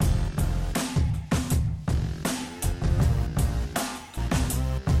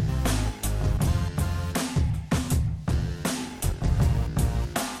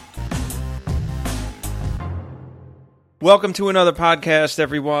Welcome to another podcast,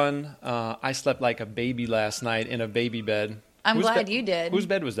 everyone. I slept like a baby last night in a baby bed. I'm glad you did. Whose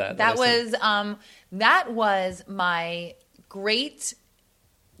bed was that? That was my that was my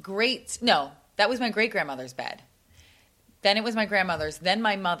great-grandmother's bed. Then it was my grandmother's, then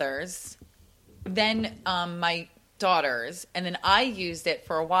my mother's, then my daughter's, and then I used it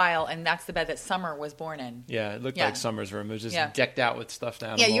for a while, and that's the bed that Summer was born in. Yeah, it looked like Summer's room. It was just decked out with stuffed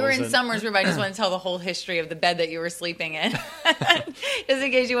animals. Yeah, you were in Summer's room. I just want to tell the whole history of the bed that you were sleeping in, just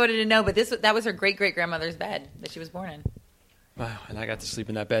in case you wanted to know. But that was her great-great-grandmother's bed that she was born in. Wow, and I got to sleep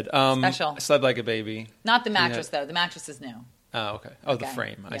in that bed. Special. I slept like a baby. Not the mattress, though. The mattress is new. Oh, okay. Oh, the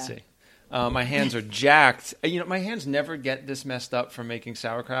frame. I see. My hands are jacked. My hands never get this messed up from making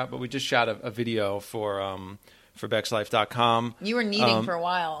sauerkraut, but we just shot a video for BexLife.com. You were kneading for a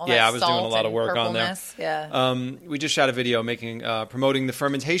while. I was doing a lot of work on there. Yeah. We just shot a video promoting the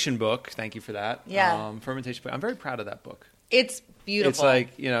fermentation book. Thank you for that. Yeah. Fermentation book. I'm very proud of that book. It's beautiful. It's like,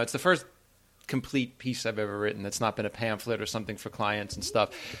 it's the first complete piece I've ever written that's not been a pamphlet or something for clients and stuff.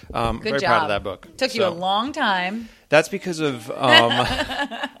 Very proud of that book. Took you a long time. That's because of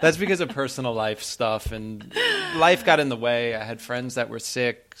personal life stuff, and life got in the way. I had friends that were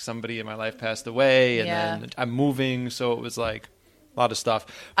sick. Somebody in my life passed away, and then I'm moving, so it was like a lot of stuff.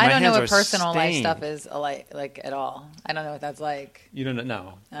 I don't know what personal life stuff is like at all. I don't know what that's like. You don't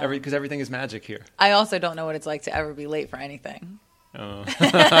know? No. Because everything is magic here. I also don't know what it's like to ever be late for anything. Oh.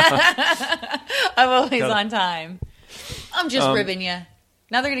 I'm always on time. I'm just ribbing you.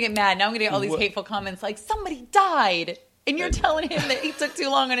 Now they're going to get mad. Now I'm going to get all these hateful comments like, somebody died, and you're telling him that he took too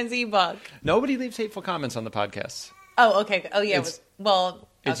long on his ebook. Nobody leaves hateful comments on the podcast. Oh, okay. Oh, yeah.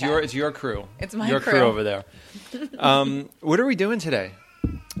 It's your crew. It's my crew. Your crew over there. What are we doing today?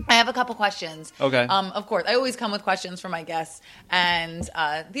 I have a couple questions. Okay. Of course, I always come with questions for my guests, and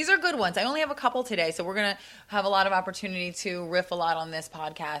these are good ones. I only have a couple today, so we're going to have a lot of opportunity to riff a lot on this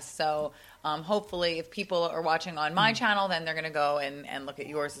podcast. So hopefully, if people are watching on my channel, then they're going to go and look at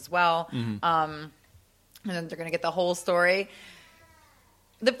yours as well. Mm-hmm. And then they're going to get the whole story.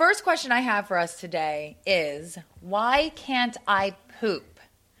 The first question I have for us today is, why can't I poop?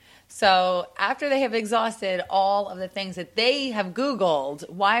 So after they have exhausted all of the things that they have Googled,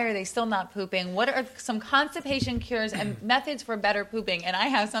 why are they still not pooping? What are some constipation cures and methods for better pooping? And I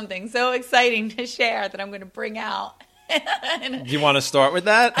have something so exciting to share that I'm going to bring out. Do you want to start with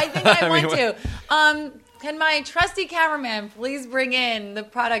that? I think I want to. Can my trusty cameraman please bring in the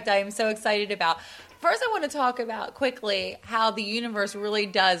product I am so excited about? First, I want to talk about quickly how the universe really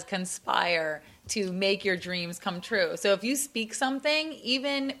does conspire to make your dreams come true. So if you speak something,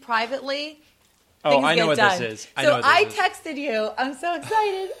 even privately, things I know get what done. this is. I texted you. I'm so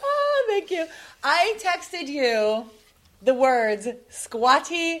excited. Oh, thank you. I texted you the words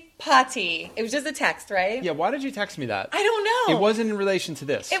squatty potty. It was just a text, right? Yeah, why did you text me that? I don't know. It wasn't in relation to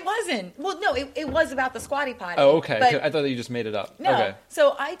this. It wasn't. Well, no, it was about the squatty potty. Oh, okay. I thought that you just made it up. No. Okay.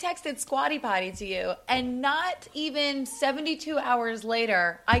 So I texted squatty potty to you, and not even 72 hours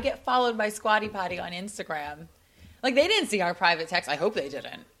later, I get followed by squatty potty on Instagram. Like, they didn't see our private text. I hope they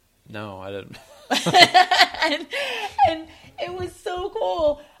didn't. No, I didn't. and it was so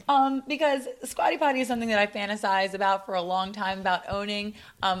cool. Because squatty potty is something that I fantasize about for a long time, about owning.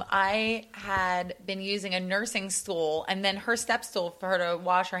 I had been using a nursing stool and then her step stool for her to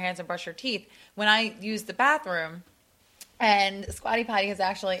wash her hands and brush her teeth when I used the bathroom. And Squatty Potty has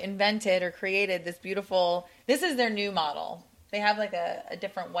actually invented or created this beautiful, this is their new model. They have like a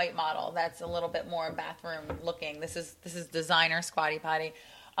different white model that's a little bit more bathroom looking. This is designer Squatty Potty.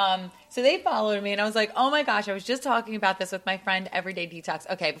 So they followed me, and I was like, oh my gosh, I was just talking about this with my friend Everyday Detox.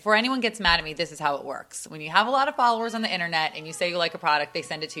 Okay, before anyone gets mad at me, this is how it works. When you have a lot of followers on the internet and you say you like a product, they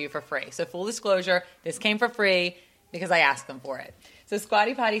send it to you for free. So full disclosure, this came for free because I asked them for it. So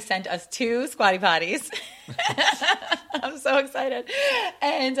Squatty Potty sent us 2 Squatty Potties. I'm so excited.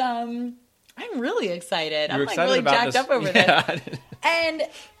 And I'm really excited. I'm like really jacked up over this. And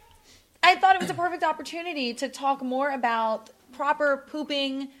I thought it was a perfect opportunity to talk more about proper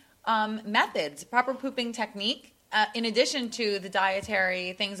pooping methods, proper pooping technique, in addition to the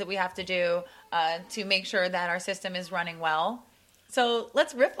dietary things that we have to do to make sure that our system is running well. So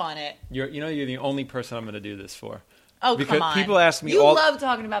let's riff on it. You're the only person I'm going to do this for. Oh, because come on. People ask me you love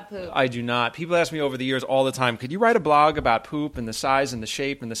talking about poop. I do not. People ask me over the years all the time, could you write a blog about poop and the size and the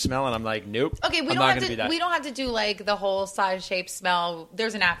shape and the smell? And I'm like, nope. Okay, we don't have to do like the whole size, shape, smell.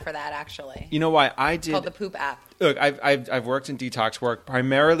 There's an app for that, actually. You know why I did? It's called the Poop app. Look, I've worked in detox work.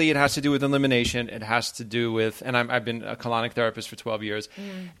 Primarily, it has to do with elimination. It has to do with, and I've been a colonic therapist for 12 years.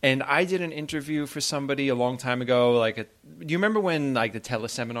 And I did an interview for somebody a long time ago. Do you remember when like the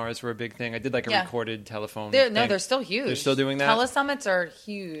teleseminars were a big thing? I did like a recorded telephone. No, they're still huge. They're still doing that. Telesummits are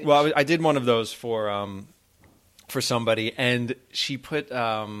huge. Well, I did one of those for somebody, and she put.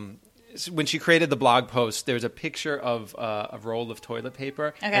 When she created the blog post, there's a picture of a roll of toilet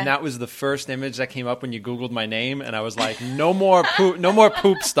paper, and that was the first image that came up when you Googled my name, and I was like, no more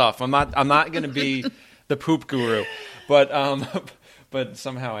poop stuff. I'm not going to be the poop guru, but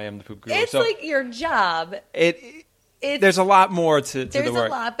somehow I am the poop guru. It's like your job. There's a lot more to the work. There's a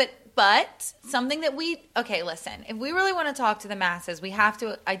lot, but something that listen, if we really want to talk to the masses, we have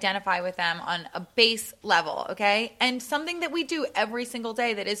to identify with them on a base level, okay? And something that we do every single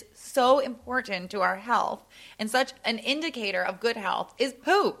day that is so important to our health and such an indicator of good health is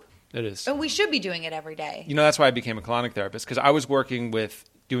poop. It is. And we should be doing it every day. That's why I became a colonic therapist, because I was working with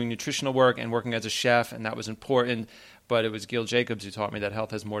doing nutritional work and working as a chef, and that was important. But it was Gil Jacobs who taught me that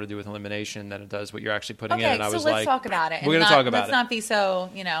health has more to do with elimination than it does what you're actually putting in. And I was let's talk about it. We're going to talk about it. Let's not be so,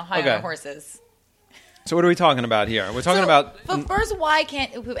 high on our horses. So what are we talking about here? We're talking about... But first, why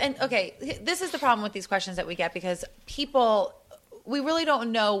can't... And this is the problem with these questions that we get, because we really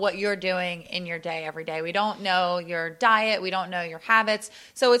don't know what you're doing in your day every day. We don't know your diet. We don't know your habits.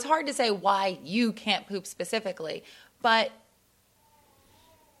 So it's hard to say why you can't poop specifically. But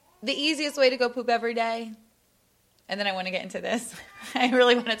the easiest way to go poop every day... And then I want to get into this. I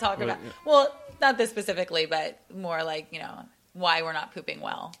really want to talk about, well, not this specifically, but more like, why we're not pooping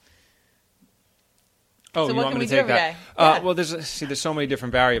well. Oh, so you what want can me we to take do that? Yeah. Well, there's so many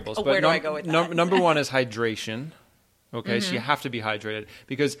different variables. Where do I go with that? Number one is hydration. Okay, so you have to be hydrated,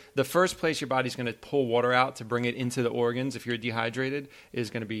 because the first place your body's going to pull water out to bring it into the organs if you're dehydrated is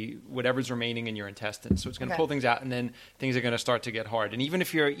going to be whatever's remaining in your intestines. So it's going to pull things out, and then things are going to start to get hard. And even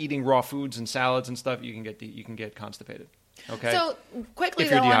if you're eating raw foods and salads and stuff, you can get constipated. Okay. So quickly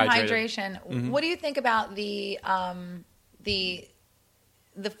though on hydration, what do you think about the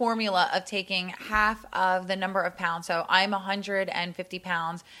formula of taking half of the number of pounds? So I'm 150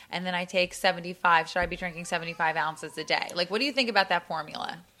 pounds, and then I take 75. Should I be drinking 75 ounces a day? What do you think about that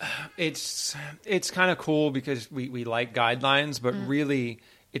formula? It's kind of cool because we like guidelines, but really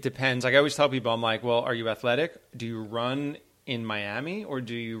it depends. I always tell people, I'm like, well, are you athletic? Do you run in Miami or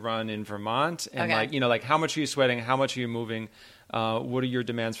do you run in Vermont? And how much are you sweating? How much are you moving? What are your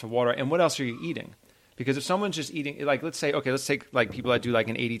demands for water? And what else are you eating? Because if someone's just eating, let's take people that do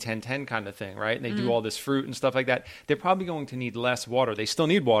an 80-10-10 kind of thing, right? And they do all this fruit and stuff like that. They're probably going to need less water. They still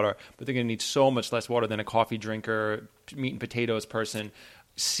need water, but they're going to need so much less water than a coffee drinker, meat and potatoes person,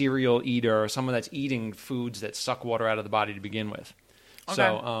 cereal eater, or someone that's eating foods that suck water out of the body to begin with. Okay.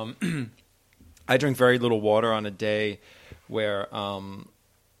 So I drink very little water on a day where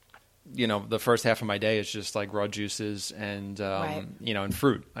the first half of my day is just raw juices and and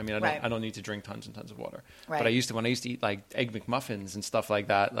fruit. I mean, I don't need to drink tons and tons of water. Right. But when I used to eat Egg McMuffins and stuff like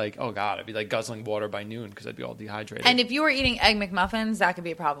that, oh God, I'd be guzzling water by noon because I'd be all dehydrated. And if you were eating Egg McMuffins, that could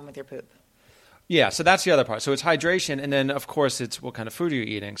be a problem with your poop. Yeah, so that's the other part. So it's hydration, and then of course it's what kind of food are you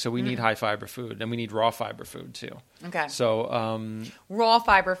eating. So we need high fiber food, and we need raw fiber food too. Okay. So raw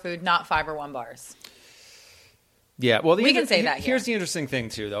fiber food, not Fiber One bars. Yeah, well, we can say that here. Here's the interesting thing,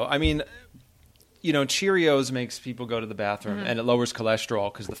 too, though. I mean, Cheerios makes people go to the bathroom, and it lowers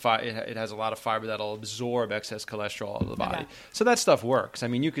cholesterol because it has a lot of fiber that'll absorb excess cholesterol out of the body. Okay. So that stuff works. I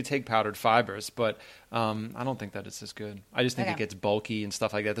mean, you could take powdered fibers, but I don't think that it's as good. I just think it gets bulky and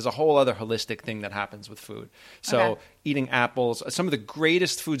stuff like that. There's a whole other holistic thing that happens with food. So eating apples, some of the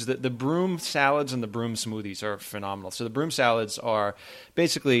greatest foods, the broom salads and the broom smoothies are phenomenal. So the broom salads are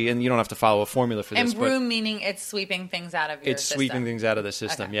basically, and you don't have to follow a formula for this. And broom meaning it's sweeping things out of your system. It's sweeping things out of the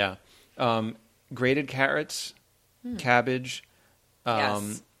system, yeah. Grated carrots, cabbage,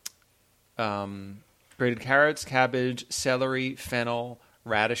 grated carrots, cabbage, celery, fennel,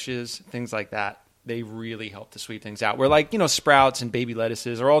 radishes, things like that. They really help to sweep things out. Where sprouts and baby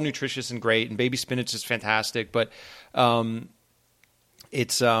lettuces are all nutritious and great, and baby spinach is fantastic, but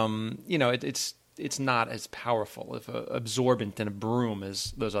it's not as powerful of an absorbent in a broom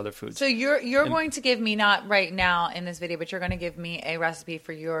as those other foods. So you're going to give me, not right now in this video, but you're going to give me a recipe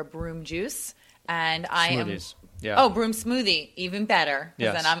for your broom juice. And Smoothies. Broom smoothie, even better,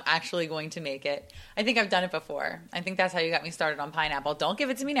 because then I'm actually going to make it. I think I've done it before. I think that's how you got me started on pineapple. Don't give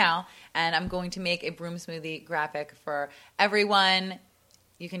it to me now. And I'm going to make a broom smoothie graphic for everyone.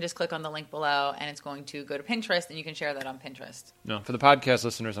 You can just click on the link below, and it's going to go to Pinterest, and you can share that on Pinterest. No, for the podcast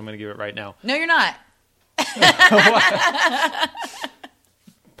listeners, I'm going to give it right now. No, you're not.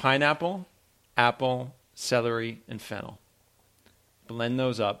 Pineapple, apple, celery, and fennel. Blend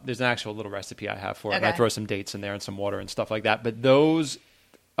those up. There's an actual little recipe I have for it. Okay. I throw some dates in there and some water and stuff like that. But those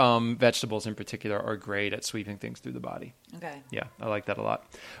vegetables in particular are great at sweeping things through the body. Okay. Yeah, I like that a lot.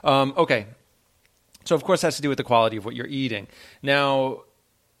 Okay. So, of course, it has to do with the quality of what you're eating. Now,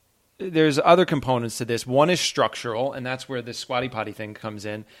 there's other components to this. One is structural, and that's where this squatty potty thing comes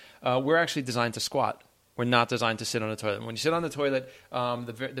in. We're actually designed to squat. We're not designed to sit on the toilet. When you sit on the toilet,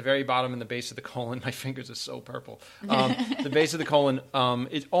 the very bottom and the base of the colon, my fingers are so purple. The base of the colon,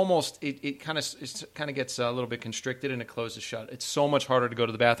 it kind of gets a little bit constricted and it closes shut. It's so much harder to go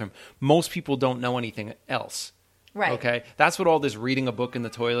to the bathroom. Most people don't know anything else. Right. Okay. That's what all this reading a book in the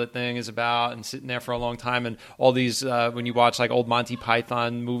toilet thing is about, and sitting there for a long time. And all these, when you watch like old Monty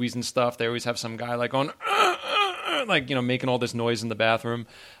Python movies and stuff, they always have some guy like going, like, you know, making all this noise in the bathroom.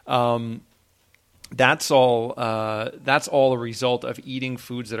 That's all a result of eating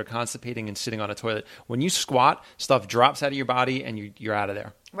foods that are constipating and sitting on a toilet. When you squat, stuff drops out of your body and you're out of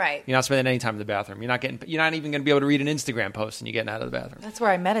there. Right. You're not spending any time in the bathroom. You're not even going to be able to read an Instagram post and you're getting out of the bathroom. That's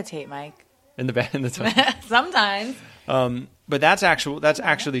where I meditate, Mike. In the toilet. Sometimes. But that's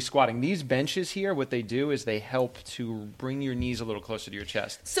actually squatting. These benches here, what they do is they help to bring your knees a little closer to your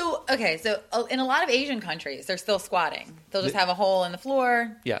chest. So in a lot of Asian countries, they're still squatting. They'll just have a hole in the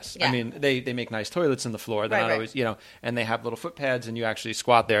floor. Yes. Yeah. I mean, they make nice toilets in the floor. They're not always, and they have little foot pads and you actually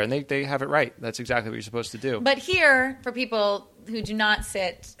squat there and they have it right. That's exactly what you're supposed to do. But here, for people who do not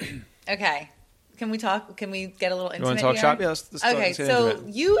sit, okay. Can we talk? Can we get a little intimate? You want to talk here? shop? Yeah, okay, let's get so into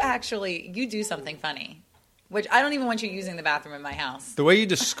it. you do something funny, which I don't even want you using the bathroom in my house. The way you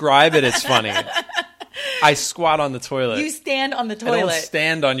describe it, it's funny. I squat on the toilet. You stand on the I toilet. don't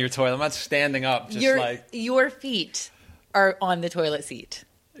stand on your toilet. I'm not standing up. Your feet are on the toilet seat.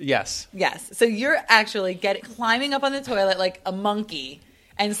 Yes. Yes. So you're actually climbing up on the toilet like a monkey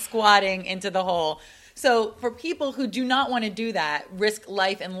and squatting into the hole. So for people who do not want to do that, risk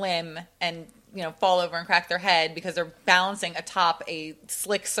life and limb and fall over and crack their head because they're balancing atop a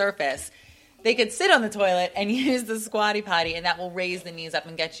slick surface, they could sit on the toilet and use the squatty potty, and that will raise the knees up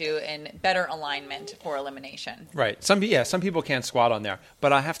and get you in better alignment for elimination. Right. Some people can't squat on there,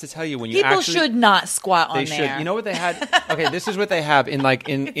 but I have to tell you, when you people actually should not squat on they there. should. You know what they had? Okay, this is what they have in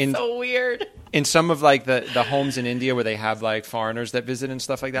It's so weird. In some of like the homes in India where they have like foreigners that visit and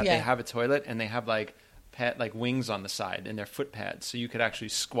stuff like that. Yeah. They have a toilet and they have like wings on the side and they're foot pads, so you could actually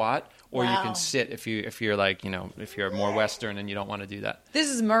squat or you can sit if you're like if you're more Western and you don't want to do that. This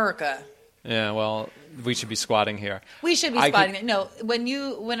is America. Yeah, well, we should be squatting here. We should be squatting. No, when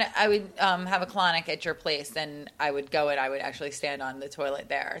I would have a colonic at your place, then I would go and I would actually stand on the toilet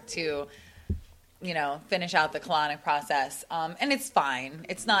there to, finish out the colonic process. And it's fine.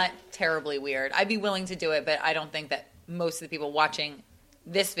 It's not terribly weird. I'd be willing to do it, but I don't think that most of the people watching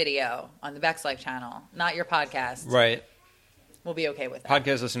this video on the Bex Life channel, not your podcast, Right. will be okay with that.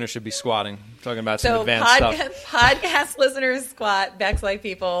 Podcast listeners should be squatting. I'm talking about some advanced stuff. Podcast listeners squat. Bex Life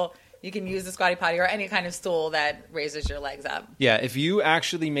people, you can use the squatty potty or any kind of stool that raises your legs up. Yeah, if you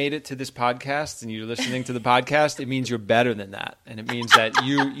actually made it to this podcast and you're listening to the podcast, it means you're better than that, and it means that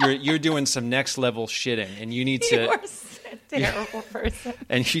you're doing some next level shitting, and you need to. You are a terrible person.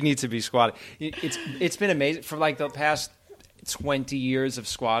 And you need to be squatting. It's been amazing for like the past 20 years of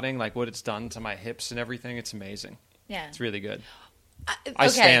squatting, like what it's done to my hips and everything. It's amazing. Yeah, it's really good. Okay. I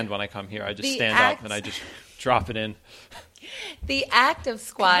stand when I come here. I just stand up and I just drop it in. The act of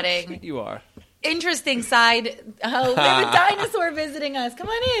squatting. Sweet you are. Interesting side. Oh, there's a dinosaur visiting us. Come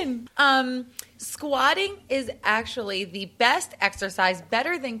on in. Squatting is actually the best exercise,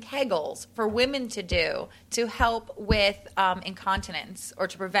 better than Kegels, for women to do to help with incontinence or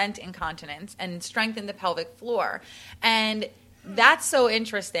to prevent incontinence and strengthen the pelvic floor. And that's so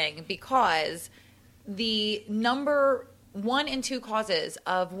interesting because the number 1 and 2 causes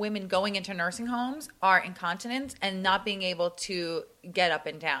of women going into nursing homes are incontinence and not being able to get up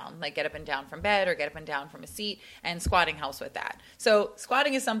and down, like get up and down from bed or get up and down from a seat, and squatting helps with that. So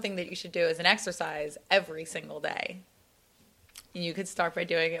squatting is something that you should do as an exercise every single day. And you could start by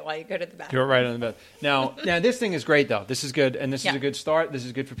doing it while you go to the bathroom. You're right on the bed. Now this thing is great though. This is good, and this is Yeah. a good start. This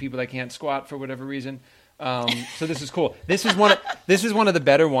is good for people that can't squat for whatever reason. So this is cool. This is one of the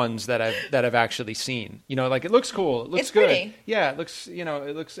better ones that I've actually seen. Like it looks cool. It looks It's good. pretty. Yeah, it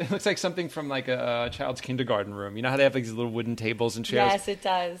looks like something from like a child's kindergarten room. You know how they have like these little wooden tables and chairs? Yes, it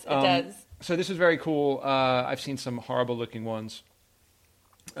does. It does. So this is very cool. I've seen some horrible looking ones.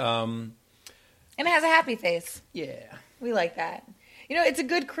 And it has a happy face. Yeah. We like that. It's a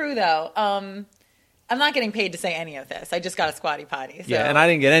good crew though. I'm not getting paid to say any of this. I just got a squatty potty. So. Yeah, and I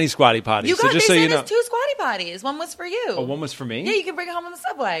didn't get any squatty potties. You got, so just they so sent you know, us 2 squatty potties. One was for you. oh, one was for me. Yeah, you can bring it home on the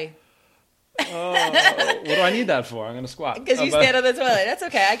subway. What do I need that for? I'm going to squat. Because you stand on the toilet. That's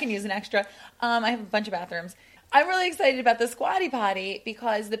okay. I can use an extra. I have a bunch of bathrooms. I'm really excited about the Squatty Potty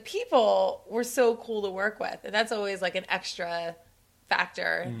because the people were so cool to work with. And that's always like an extra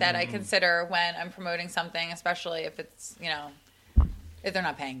factor that I consider when I'm promoting something, especially if it's, if they're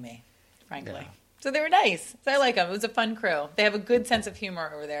not paying me, frankly. Yeah. So they were nice. So I like them. It was a fun crew. They have a good sense of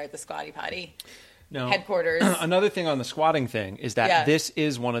humor over there at the Squatty Potty. No. Headquarters. Another thing on the squatting thing is that this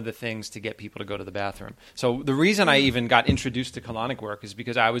is one of the things to get people to go to the bathroom. So the reason I even got introduced to colonic work is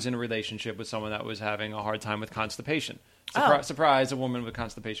because I was in a relationship with someone that was having a hard time with constipation. Surprise, a woman with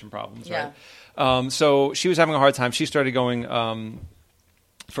constipation problems, right? So she was having a hard time. She started going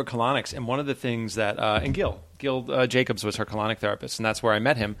for colonics. And one of the things that, and Gil Jacobs was her colonic therapist, and that's where I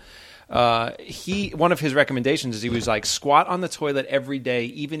met him. One of his recommendations is he was like, squat on the toilet every day,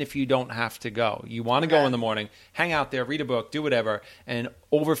 even if you don't have to go. You want to go in the morning, hang out there, read a book, do whatever. And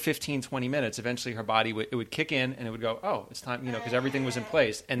over 15, 20 minutes, eventually her body would kick in and it would go, oh, it's time, because everything was in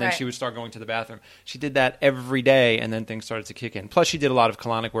place. And then she would start going to the bathroom. She did that every day and then things started to kick in. Plus she did a lot of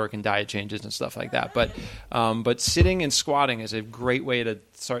colonic work and diet changes and stuff like that. But sitting and squatting is a great way to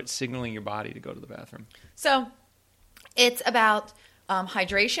start signaling your body to go to the bathroom. So it's about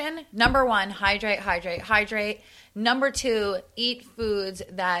hydration. Number 1, hydrate. Number 2, eat foods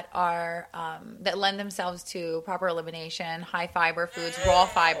that are that lend themselves to proper elimination, high fiber foods, raw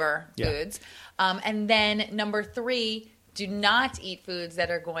fiber foods. And then number 3, do not eat foods that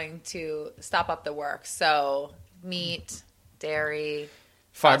are going to stop up the work. So meat, dairy,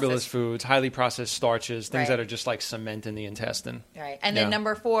 fiberless foods, highly processed starches, things that are just like cement in the intestine. Right. And then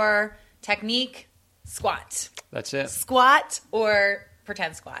number 4, technique. Squat. That's it. Squat or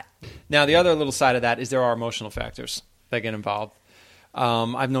pretend squat. Now, the other little side of that is there are emotional factors that get involved.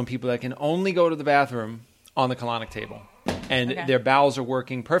 I've known people that can only go to the bathroom on the colonic table. And their bowels are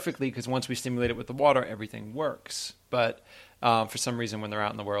working perfectly because once we stimulate it with the water, everything works. But for some reason, when they're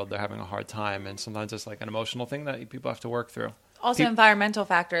out in the world, they're having a hard time. And sometimes it's like an emotional thing that people have to work through. Also, environmental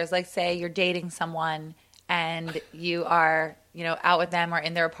factors. Like, say you're dating someone and you are, out with them or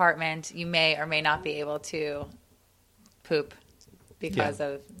in their apartment, you may or may not be able to poop because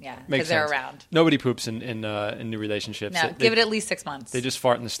they're around. Nobody poops in new relationships. No, give it at least 6 months. They just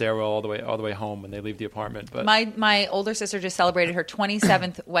fart in the stairwell all the way home when they leave the apartment. But my older sister just celebrated her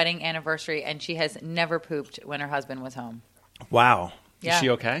 27th wedding anniversary, and she has never pooped when her husband was home. Wow. Yeah. Is she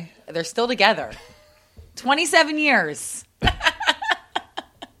okay? They're still together. 27 years.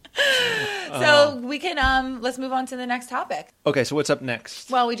 So we can let's move on to the next topic. Okay, so what's up next?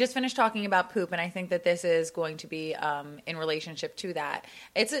 Well, we just finished talking about poop, and I think that this is going to be in relationship to that.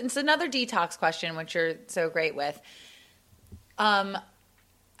 It's another detox question, which you're so great with.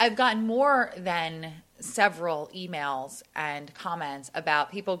 I've gotten more than several emails and comments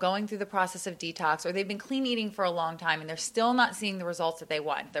about people going through the process of detox, or they've been clean eating for a long time and they're still not seeing the results that they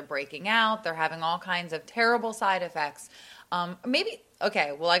want. They're breaking out. They're having all kinds of terrible side effects. I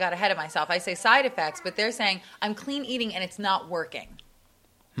got ahead of myself. I say side effects, but they're saying I'm clean eating and it's not working.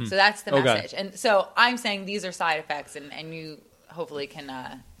 So that's the message. And so I'm saying these are side effects, and you hopefully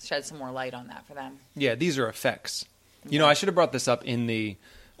can shed some more light on that for them. Yeah, these are effects. I should have brought this up in the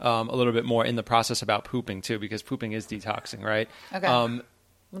a little bit more in the process about pooping too, because pooping is detoxing, right? Okay.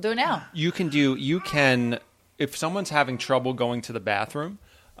 We'll do it now. You can, if someone's having trouble going to the bathroom,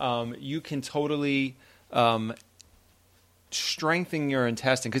 you can totally strengthen your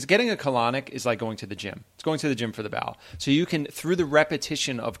intestine, because getting a colonic is like going to the gym. It's going to the gym for the bowel. So you can, through the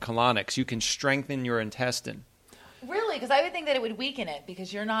repetition of colonics, you can strengthen your intestine. Really? Because I would think that it would weaken it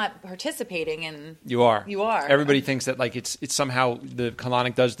because you're not participating in... You are. Everybody Okay. thinks that like it's somehow the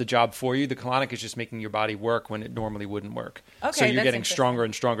colonic does the job for you. The colonic is just making your body work when it normally wouldn't work. Okay, so you're that's getting stronger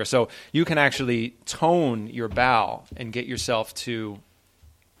and stronger. So you can actually tone your bowel and get yourself to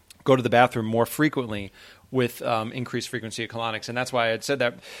go to the bathroom more frequently with increased frequency of colonics. And that's why I had said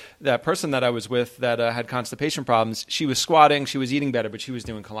that person that I was with that had constipation problems, she was squatting, she was eating better, but she was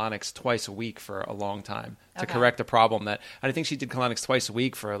doing colonics twice a week for a long time to correct a problem that, and I think she did colonics twice a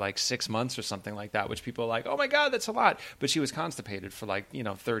week for like 6 months or something like that, which people are like, oh my God, that's a lot. But she was constipated for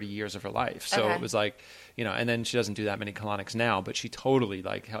 30 years of her life. So it was like, and then she doesn't do that many colonics now, but she totally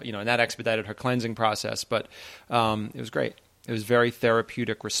and that expedited her cleansing process. But it was great. It was a very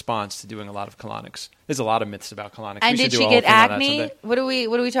therapeutic response to doing a lot of colonics. There's a lot of myths about colonics. And did she get acne? What are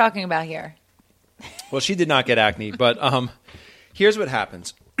we talking about here? Well, she did not get acne, but here's what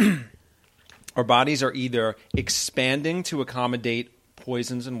happens. Our bodies are either expanding to accommodate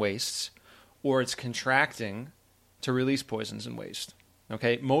poisons and wastes, or it's contracting to release poisons and waste.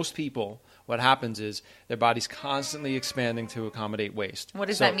 Okay? Most people what happens is their body's constantly expanding to accommodate waste. What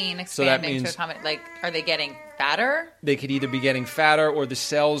does that mean, expanding so that means to accommodate? Like, are they getting fatter? They could either be getting fatter or the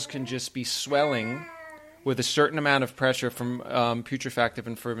cells can just be swelling with a certain amount of pressure from putrefactive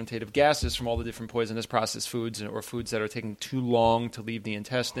and fermentative gases from all the different poisonous processed foods or foods that are taking too long to leave the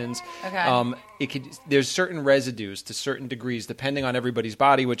intestines. Okay. There's certain residues to certain degrees depending on everybody's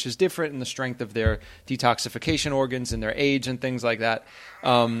body, which is different in the strength of their detoxification organs and their age and things like that.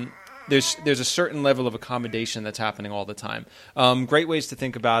 There's a certain level of accommodation that's happening all the time. Great ways to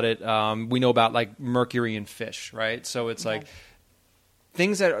think about it. We know about like mercury in fish, right? So it's like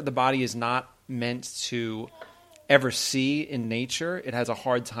things that the body is not meant to ever see in nature, it has a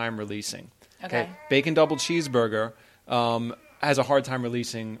hard time releasing. Okay. Bacon double cheeseburger has a hard time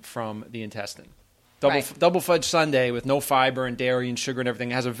releasing from the intestine. Double fudge sundae with no fiber and dairy and sugar and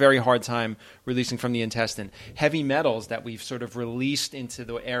everything has a very hard time releasing from the intestine. Heavy metals that we've sort of released into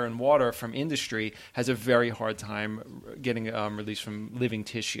the air and water from industry has a very hard time getting released from living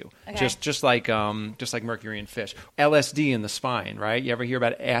tissue. Okay. Just like mercury in fish. LSD in the spine, right? You ever hear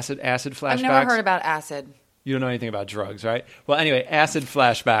about acid flashbacks? I've never heard about acid. You don't know anything about drugs, right? Well, anyway, acid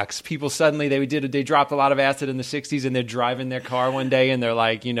flashbacks. People suddenly, they dropped a lot of acid in the 60s and they're driving their car one day and they're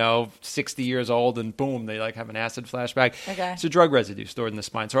like, 60 years old and boom, they like have an acid flashback. Okay. It's a drug residue stored in the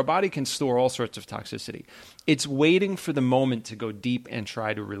spine. So our body can store all sorts of toxicity. It's waiting for the moment to go deep and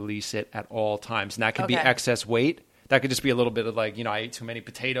try to release it at all times. And that could be excess weight. That could just be a little bit of like, I ate too many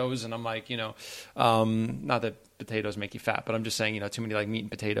potatoes and I'm like, not that potatoes make you fat, but I'm just saying, too many like meat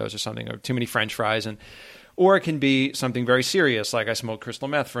and potatoes or something, or too many French fries. Or it can be something very serious, like I smoked crystal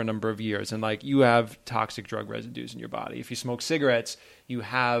meth for a number of years, and like you have toxic drug residues in your body. If you smoke cigarettes, you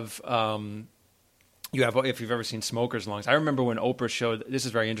have if you've ever seen smoker's lungs. I remember when Oprah showed, this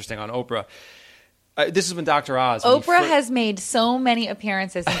is very interesting on Oprah. This is when Dr. Oz. Oprah has made so many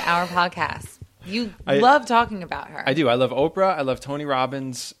appearances in our podcast. You love talking about her. I do. I love Oprah. I love Tony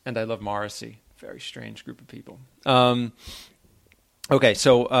Robbins, and I love Morrissey. Very strange group of people. Okay,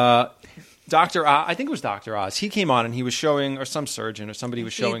 so Dr. Oz, I think it was Dr. Oz. He came on and he was showing, or some surgeon or somebody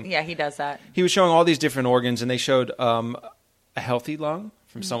was showing. Yeah, he does that. He was showing all these different organs, and they showed a healthy lung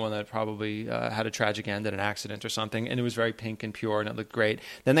from someone that probably had a tragic end in an accident or something, and it was very pink and pure, and it looked great.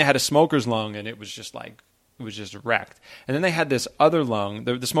 Then they had a smoker's lung, and it was just wrecked. And then they had this other lung.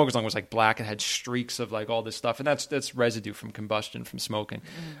 The smoker's lung was like black. It had streaks of like all this stuff, and that's residue from combustion from smoking.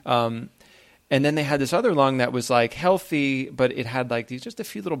 And then they had this other lung that was like healthy, but it had like just a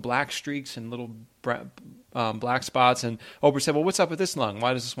few little black streaks and little black spots. And Oprah said, well, what's up with this lung?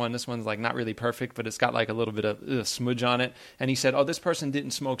 Why does this one's like not really perfect, but it's got like a little bit of smudge on it. And he said, oh, this person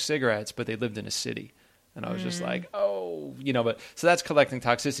didn't smoke cigarettes, but they lived in a city. And I was just like, oh, but so that's collecting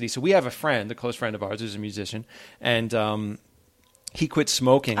toxicity. So we have a friend, a close friend of ours who's a musician, and he quit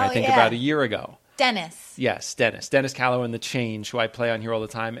smoking, I think, about a year ago. Dennis. Yes, Dennis Callow and The Change, who I play on here all the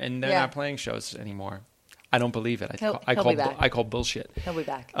time, and they're not playing shows anymore. I don't believe it. I call bullshit. He'll be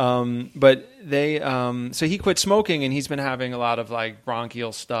back. But they, so he quit smoking, and he's been having a lot of like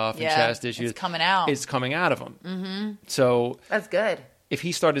bronchial stuff and chest issues. It's coming out. It's coming out of him. Mm-hmm. So that's good. If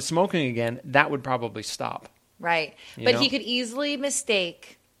he started smoking again, that would probably stop. Right, but he could easily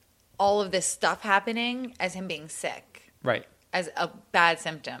mistake all of this stuff happening as him being sick. Right. As a bad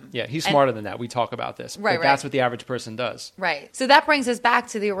symptom. Yeah, he's smarter than that. We talk about this. Right, but that's what the average person does. Right. So that brings us back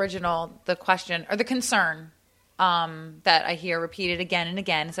to the question, or the concern that I hear repeated again and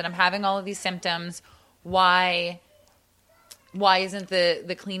again. Is that I'm having all of these symptoms. Why isn't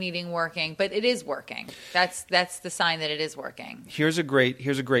the clean eating working? But it is working. That's the sign that it is working. Here's a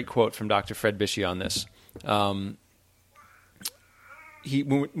great quote from Dr. Fred Bishop on this.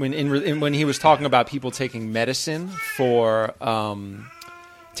 When he was talking about people taking medicine for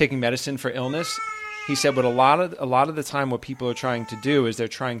illness, he said what a lot of the time what people are trying to do is they're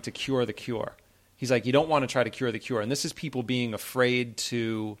trying to cure the cure. He's like, you don't want to try to cure the cure, and this is people being afraid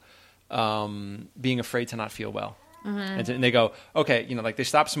to not feel well. Mm-hmm. And they go, okay, like they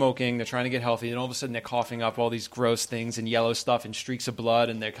stop smoking, they're trying to get healthy, and all of a sudden they're coughing up all these gross things and yellow stuff and streaks of blood,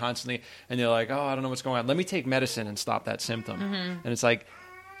 and they're constantly, and they're like, oh, I don't know what's going on. Let me take medicine and stop that symptom. Mm-hmm. And it's like,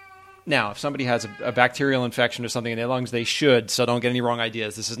 now, if somebody has a bacterial infection or something in their lungs, they should, so don't get any wrong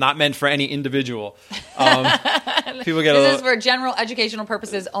ideas. This is not meant for any individual. People get this is for general educational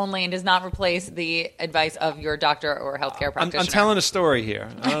purposes only and does not replace the advice of your doctor or healthcare practitioner. I'm telling a story here.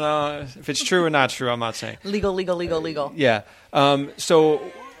 I don't know if it's true or not true. I'm not saying. Legal. Yeah. So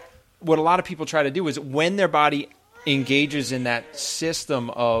what a lot of people try to do is when their body engages in that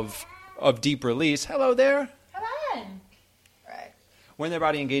system of deep release. Hello there. Come on. when their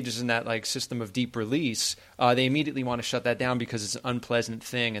body engages in that like system of deep release, they immediately want to shut that down because it's an unpleasant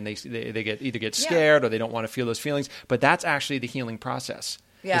thing, and they get either get scared or they don't want to feel those feelings. But that's actually the healing process.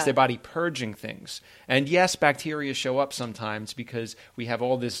 Yeah. It's their body purging things. And yes, bacteria show up sometimes because we have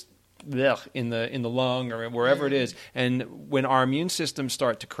all this in the lung or wherever it is. And when our immune systems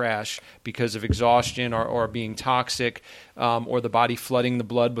start to crash because of exhaustion or being toxic, or the body flooding the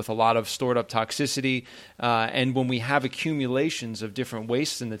blood with a lot of stored up toxicity, and when we have accumulations of different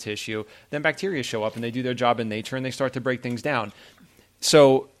wastes in the tissue, then bacteria show up and they do their job in nature and they start to break things down.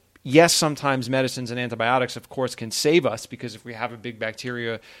 So yes, sometimes medicines and antibiotics, of course, can save us because if we have a big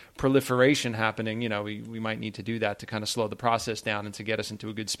bacteria proliferation happening, we might need to do that to kind of slow the process down and to get us into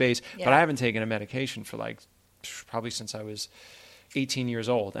a good space. Yeah. But I haven't taken a medication for probably since I was 18 years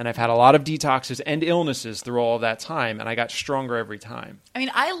old. And I've had a lot of detoxes and illnesses through all of that time, and I got stronger every time. I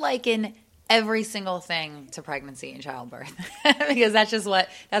mean, I liken every single thing to pregnancy and childbirth because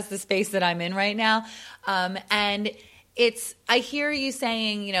that's the space that I'm in right now. And I hear you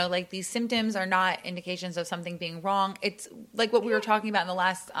saying, like these symptoms are not indications of something being wrong. It's like what we were talking about in the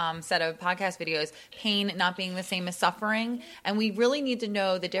last set of podcast videos, pain not being the same as suffering. And we really need to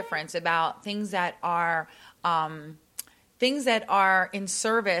know the difference about things that are in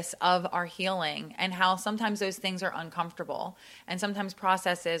service of our healing and how sometimes those things are uncomfortable and sometimes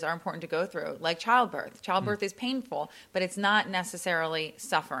processes are important to go through, like childbirth. Childbirth is painful, but it's not necessarily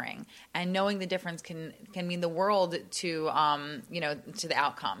suffering. And knowing the difference can mean the world to the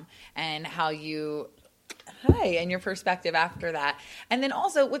outcome and how you and your perspective after that. And then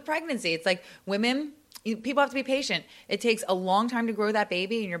also with pregnancy, it's like people have to be patient. It takes a long time to grow that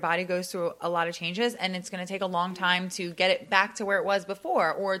baby, and your body goes through a lot of changes, and it's going to take a long time to get it back to where it was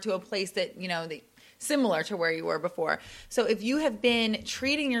before or to a place that, similar to where you were before. So if you have been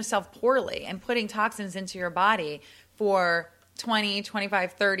treating yourself poorly and putting toxins into your body for 20,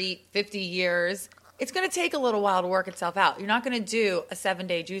 25, 30, 50 years, it's going to take a little while to work itself out. You're not going to do a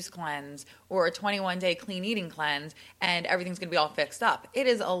 7-day juice cleanse or a 21-day clean eating cleanse and everything's going to be all fixed up. It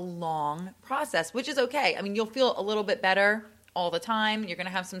is a long process, which is okay. I mean, you'll feel a little bit better all the time. You're going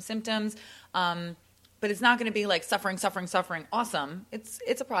to have some symptoms, but it's not going to be like suffering. Awesome.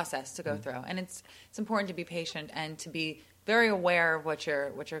 It's a process to go through, and it's important to be patient and to be very aware of what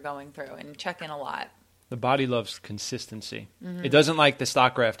you're going through and check in a lot. The body loves consistency. Mm-hmm. It doesn't like the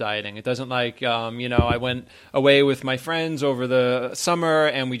stock graph dieting. It doesn't like, I went away with my friends over the summer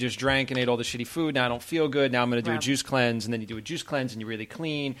and we just drank and ate all the shitty food. Now I don't feel good. Now I'm going to do a juice cleanse. And then you do a juice cleanse and you're really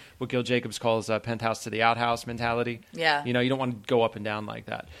clean. What Gil Jacobs calls penthouse to the outhouse mentality. Yeah. You don't want to go up and down like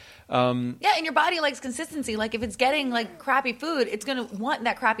that. And your body likes consistency. Like if it's getting like crappy food, it's going to want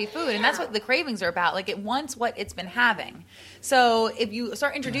that crappy food. And that's what the cravings are about. Like it wants what it's been having. So if you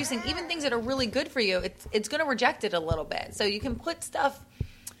start introducing even things that are really good for you, it's going to reject it a little bit. So you can put stuff,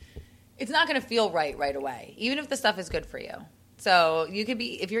 it's not going to feel right away, even if the stuff is good for you. So you could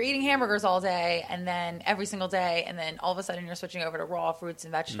be, if you're eating hamburgers all day and then every single day, and then all of a sudden you're switching over to raw fruits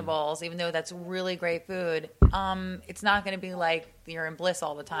and vegetables, even though that's really great food, it's not going to be like you're in bliss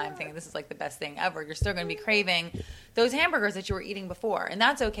all the time thinking this is like the best thing ever. You're still going to be craving those hamburgers that you were eating before. And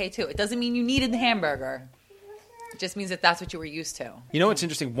that's okay too. It doesn't mean you needed the hamburger. It just means that that's what you were used to. You know what's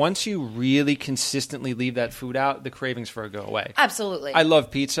interesting? Once you really consistently leave that food out, the cravings for it go away. Absolutely. I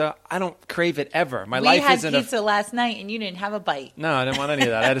love pizza. I don't crave it ever. We had pizza last night and you didn't have a bite. No, I didn't want any of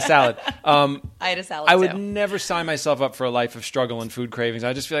that. I had a salad. I had a salad I would never sign myself up for a life of struggle and food cravings.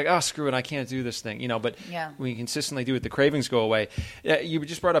 I just feel like, oh, screw it, I can't do this thing. But when you consistently do it, the cravings go away. You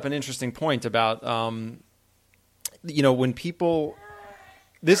just brought up an interesting point about, when people...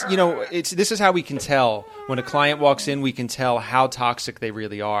 This is how we can tell when a client walks in. We can tell how toxic they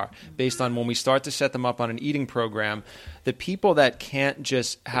really are based on when we start to set them up on an eating program. The people that can't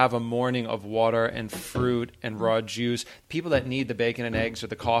just have a morning of water and fruit and raw juice, people that need the bacon and eggs or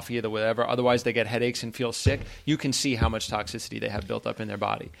the coffee or the whatever, otherwise they get headaches and feel sick, you can see how much toxicity they have built up in their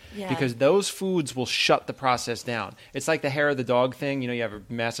body. Yeah. Because those foods will shut the process down. It's like the hair of the dog thing. You have a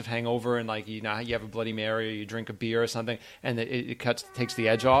massive hangover and you have a Bloody Mary or you drink a beer or something and it takes the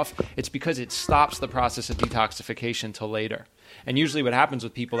edge off. It's because it stops the process of detoxification till later. And usually what happens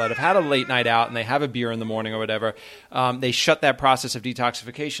with people that have had a late night out and they have a beer in the morning or whatever, they shut that process of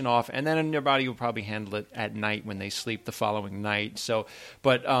detoxification off, and then their body will probably handle it at night when they sleep the following night.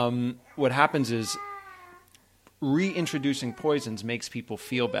 But what happens is reintroducing poisons makes people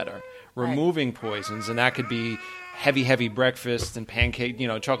feel better. Removing poisons, and that could be heavy breakfast and pancake,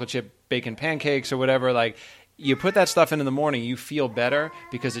 chocolate chip bacon pancakes or whatever, you put that stuff in the morning, you feel better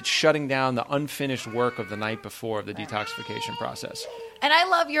because it's shutting down the unfinished work of the night before of the detoxification process. And I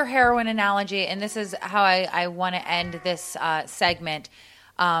love your heroin analogy, and this is how I want to end this segment.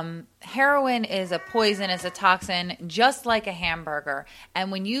 Heroin is a poison, is a toxin, just like a hamburger.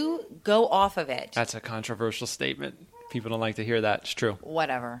 And when you go off of it... That's a controversial statement. People don't like to hear that. It's true.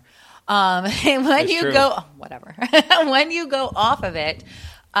 Whatever. When you go off of it,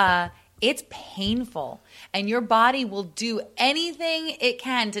 it's painful. And your body will do anything it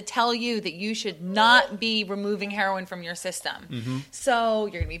can to tell you that you should not be removing heroin from your system. Mm-hmm. So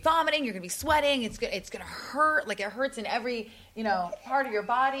you're going to be vomiting, you're going to be sweating, it's going to hurt, like it hurts in every, part of your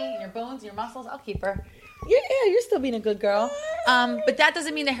body, in your bones, in your muscles. I'll keep her. Yeah, you're still being a good girl. But that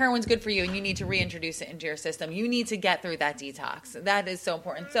doesn't mean that heroin's good for you and you need to reintroduce it into your system. You need to get through that detox. That is so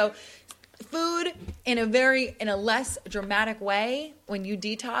important. So food in a less dramatic way, when you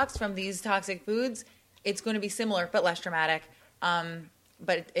detox from these toxic foods, it's going to be similar but less dramatic.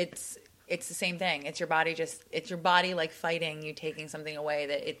 But it's the same thing. It's your body like fighting you, taking something away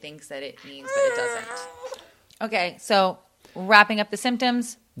that it thinks that it needs, but it doesn't. Okay, so wrapping up the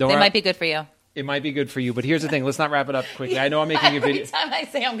symptoms, might be good for you. It might be good for you, but here's the thing. Let's not wrap it up quickly. I know I'm making a video. Every time I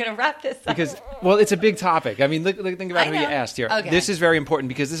say I'm going to wrap this up. Because, it's a big topic. I mean, think about who you asked here. Okay. This is very important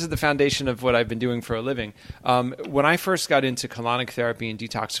because this is the foundation of what I've been doing for a living. When I first got into colonic therapy and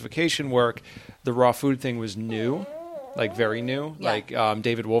detoxification work, the raw food thing was new. Like very new. Yeah. Like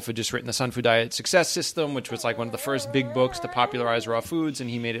David Wolfe had just written the Sun Food Diet Success System, which was like one of the first big books to popularize raw foods, and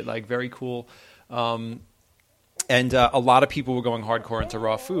he made it like very cool. And a lot of people were going hardcore into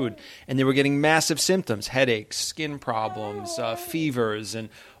raw food, and they were getting massive symptoms, headaches, skin problems, fevers, and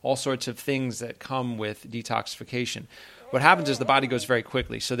all sorts of things that come with detoxification. What happens is the body goes very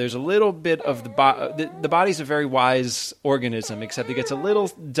quickly. So there's a little bit of the body's a very wise organism, except it gets a little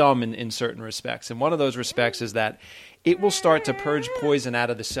dumb in certain respects. And one of those respects is that it will start to purge poison out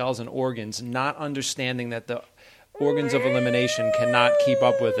of the cells and organs, not understanding that the organs of elimination cannot keep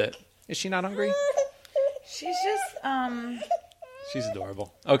up with it. Is she not hungry? She's just, She's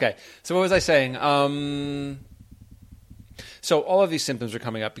adorable. Okay, so what was I saying? So all of these symptoms are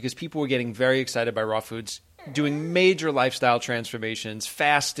coming up because people were getting very excited by raw foods, doing major lifestyle transformations,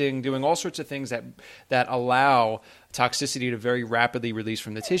 fasting, doing all sorts of things that allow toxicity to very rapidly release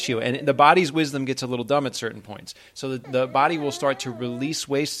from the tissue. And the body's wisdom gets a little dumb at certain points. So the body will start to release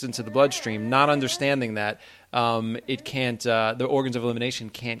wastes into the bloodstream, not understanding that it can't, the organs of elimination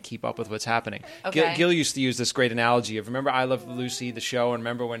can't keep up with what's happening. Okay. Gil used to use this great analogy of, remember I Love Lucy, the show, and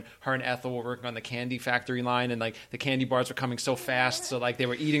remember when her and Ethel were working on the candy factory line, and like the candy bars were coming so fast, so like they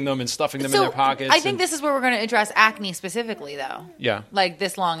were eating them and stuffing them in their pockets. I think this is where we're going to address acne specifically, though. Yeah. Like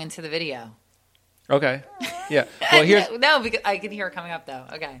this long into the video. Okay. Yeah. Well, here's no, because I can hear it coming up though.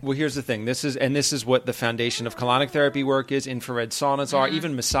 Okay. Well, here's the thing. This is what the foundation of colonic therapy work is. Infrared saunas are,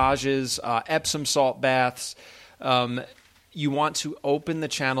 even massages, Epsom salt baths. You want to open the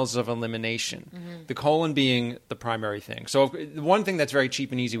channels of elimination, the colon being the primary thing. So one thing that's very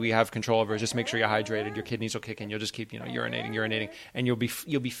cheap and easy we have control over is just make sure you're hydrated. Your kidneys will kick in. You'll just keep urinating, and you'll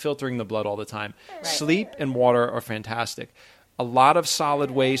be filtering the blood all the time. Right. Sleep and water are fantastic. A lot of solid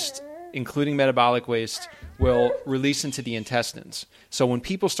waste, including metabolic waste, will release into the intestines. So when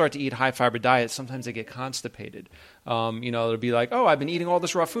people start to eat high-fiber diets, sometimes they get constipated. It'll be like, oh, I've been eating all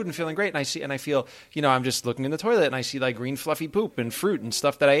this raw food and feeling great, and I feel, I'm just looking in the toilet and I see like green fluffy poop and fruit and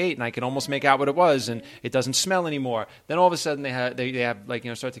stuff that I ate, and I can almost make out what it was, and it doesn't smell anymore. Then all of a sudden they have like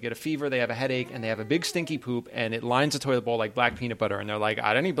start to get a fever, they have a headache, and they have a big stinky poop, and it lines the toilet bowl like black peanut butter, and they're like,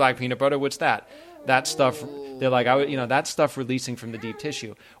 I don't need black peanut butter. What's that? That stuff. They're like, that stuff releasing from the deep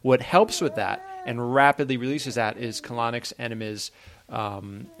tissue. What helps with that and rapidly releases that is colonics, enemas,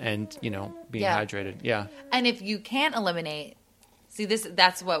 and being hydrated. Yeah. And if you can't eliminate,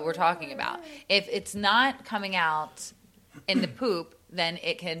 that's what we're talking about. If it's not coming out in the poop, then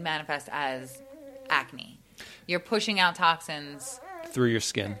it can manifest as acne. You're pushing out toxins through your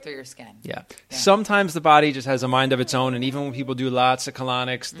skin. Yeah. Sometimes the body just has a mind of its own, and even when people do lots of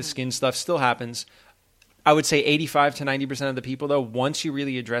colonics, the skin stuff still happens. I would say 85 to 90% of the people, though, once you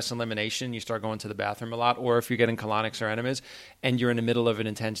really address elimination, you start going to the bathroom a lot, or if you're getting colonics or enemas and you're in the middle of an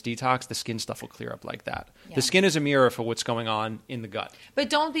intense detox, the skin stuff will clear up like that. Yeah. The skin is a mirror for what's going on in the gut. But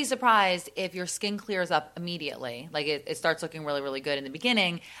don't be surprised if your skin clears up immediately. Like it starts looking really, really good in the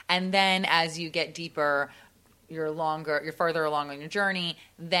beginning, and then as you get deeper, you're further along on your journey,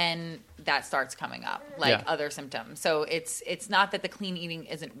 then that starts coming up, like other symptoms. So it's not that the clean eating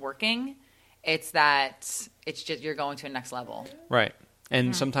isn't working. It's that it's just you're going to a next level. Right.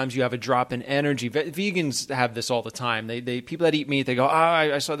 And sometimes you have a drop in energy. Vegans have this all the time. They people that eat meat, they go,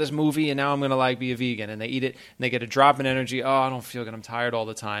 I saw this movie and now I'm going to like be a vegan. And they eat it and they get a drop in energy. Oh, I don't feel good. I'm tired all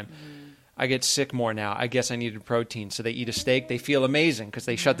the time. I get sick more now. I guess I needed protein. So they eat a steak. They feel amazing because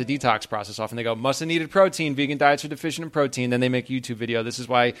they shut the detox process off and they go, must have needed protein. Vegan diets are deficient in protein. Then they make a YouTube video. This is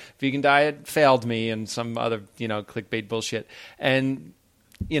why vegan diet failed me and some other, clickbait bullshit. And,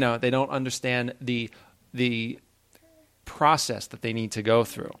 they don't understand the process that they need to go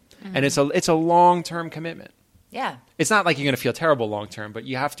through. And it's a long-term commitment. Yeah. It's not like you're going to feel terrible long-term, but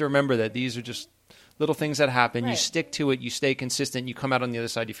you have to remember that these are just little things that happen. Right. You stick to it. You stay consistent. You come out on the other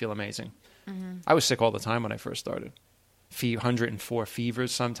side. You feel amazing. I was sick all the time when I first started. 104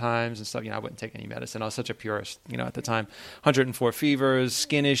 fevers sometimes and stuff. I wouldn't take any medicine. I was such a purist, at the time. 104 fevers,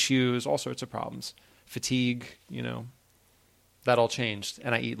 skin issues, all sorts of problems. Fatigue, that all changed.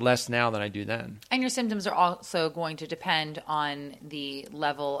 And I eat less now than I do then. And your symptoms are also going to depend on the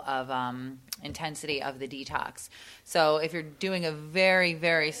level of intensity of the detox. So if you're doing a very,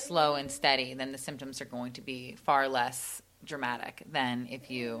 very slow and steady, then the symptoms are going to be far less dramatic than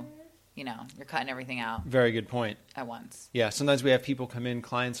if you're cutting everything out. Very good point. At once. Yeah, sometimes we have people come in,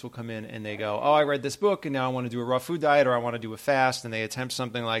 clients will come in, and they go, I read this book, and now I want to do a raw food diet, or I want to do a fast, and they attempt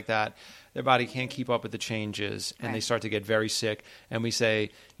something like that. Their body can't keep up with the changes, and they start to get very sick. And we say,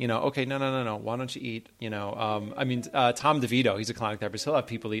 okay, no. Why don't you eat, Tom DeVito, he's a colonic therapist. He'll have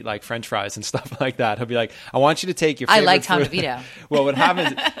people eat like French fries and stuff like that. He'll be like, I want you to take your favorite I like Tom food. DeVito. Well, what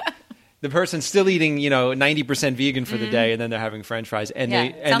happens... The person's still eating, 90% vegan for the day, and then they're having French fries. And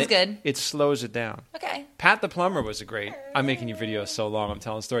sounds good. It slows it down. Okay. Pat the plumber was a great. I'm making you videos so long. I'm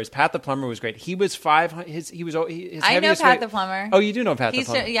telling stories. Pat the plumber was great. He was 500. His I know heaviest Pat weight- the plumber. Oh, you do know Pat the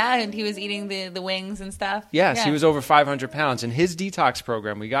plumber? Yeah, and he was eating the wings and stuff. Yes, yeah. he was over 500 pounds. In his detox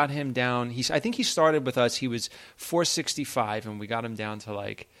program, we got him down. I think he started with us. He was 465, and we got him down to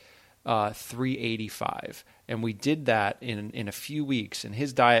like 385. And we did that in a few weeks. And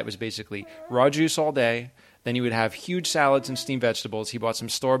his diet was basically raw juice all day. Then he would have huge salads and steamed vegetables. He bought some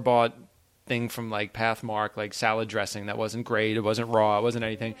store-bought thing from like Pathmark, like salad dressing that wasn't great. It wasn't raw. It wasn't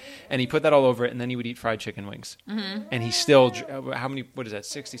anything. And he put that all over it. And then he would eat fried chicken wings. Mm-hmm. And he still, what is that,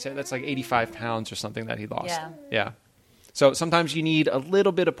 60? That's like 85 pounds or something that he lost. Yeah. So sometimes you need a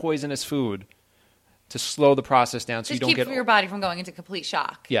little bit of poisonous food to slow the process down so Just you don't keep get... your body from going into complete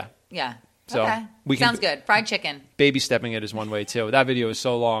shock. Yeah. Yeah. So okay. Sounds good. Fried chicken. Baby stepping it is one way too. That video is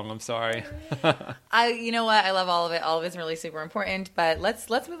so long. I'm sorry. You know what? I love all of it. All of it's really super important. But let's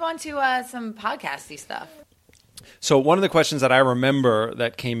move on to some podcasty stuff. So one of the questions that I remember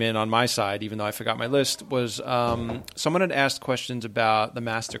that came in on my side, even though I forgot my list, was someone had asked questions about the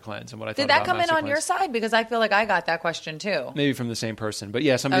Master Cleanse and what I thought Did that about come in Master on your Cleanse. side? Because I feel like I got that question too. Maybe from the same person. But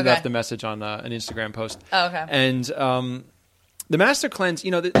yeah, somebody left a message on an Instagram post. Oh, okay. And the Master Cleanse,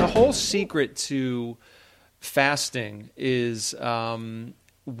 the whole secret to fasting is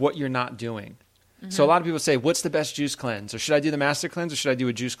what you're not doing. Mm-hmm. So a lot of people say, what's the best juice cleanse? Or should I do the Master Cleanse or should I do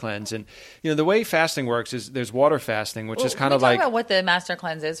a juice cleanse? And, the way fasting works is there's water fasting, which is kind of like... Can we talk about what the Master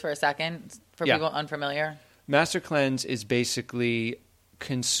Cleanse is for a second for people unfamiliar? Master Cleanse is basically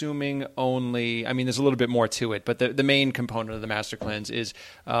consuming only... there's a little bit more to it, but the main component of the Master Cleanse is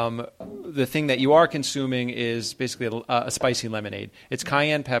the thing that you are consuming is basically a spicy lemonade. It's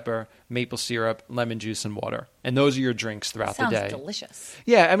cayenne pepper, maple syrup, lemon juice, and water. And those are your drinks throughout the day. Sounds delicious.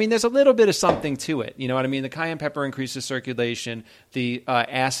 Yeah, there's a little bit of something to it. You know what I mean? The cayenne pepper increases circulation. The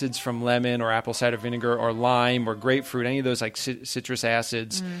acids from lemon or apple cider vinegar or lime or grapefruit, any of those like citrus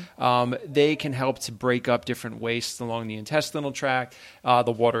acids, they can help to break up different wastes along the intestinal tract.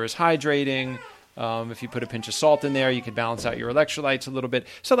 The water is hydrating. If you put a pinch of salt in there, you can balance out your electrolytes a little bit.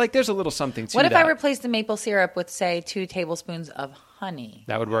 So, there's a little something to that. What if I replace the maple syrup with, say, 2 tablespoons of honey?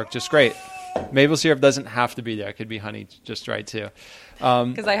 That would work just great. Maple syrup doesn't have to be there. It could be honey just right, too.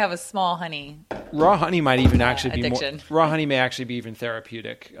 Because I have a small honey. Raw honey might even actually be addiction. more... Raw honey may actually be even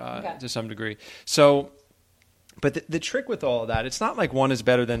therapeutic to some degree. So... But the trick with all of that, it's not like one is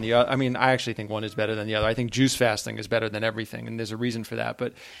better than the other. I actually think one is better than the other. I think juice fasting is better than everything, and there's a reason for that.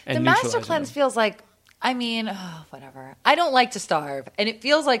 But the Master Cleanse feels like, whatever. I don't like to starve, and it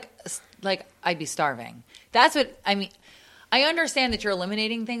feels like I'd be starving. That's what I understand that you're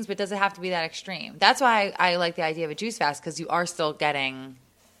eliminating things, but does it have to be that extreme? That's why I like the idea of a juice fast, because you are still getting...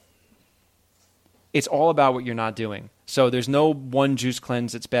 It's all about what you're not doing. So there's no one juice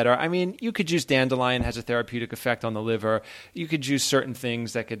cleanse that's better. You could juice dandelion, has a therapeutic effect on the liver. You could juice certain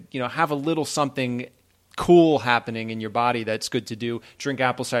things that could, have a little something cool happening in your body that's good to do. Drink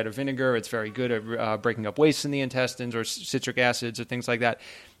apple cider vinegar. It's very good at breaking up waste in the intestines or citric acids or things like that.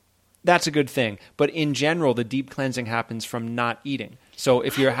 That's a good thing. But in general, the deep cleansing happens from not eating. So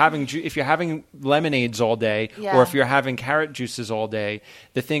if you're having lemonades all day, Yeah. or if you're having carrot juices all day,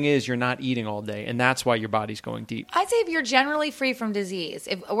 the thing is you're not eating all day, and that's why your body's going deep. I'd say if you're generally free from disease,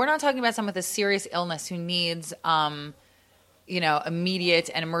 if we're not talking about someone with a serious illness who needs, immediate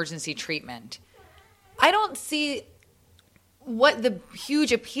and emergency treatment, I don't see what the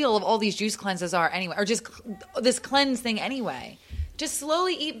huge appeal of all these juice cleanses are anyway, or just this cleanse thing anyway. Just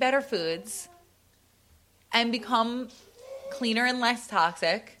slowly eat better foods and become cleaner and less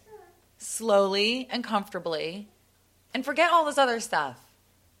toxic, slowly and comfortably, and forget all this other stuff.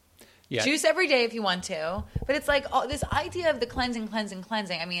 Yeah. Juice every day if you want to, but it's like this idea of the cleansing.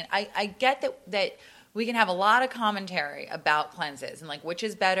 I mean, I get that we can have a lot of commentary about cleanses and like which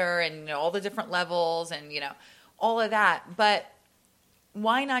is better and all the different levels and all of that, but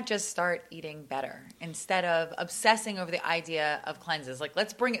why not just start eating better instead of obsessing over the idea of cleanses? Like,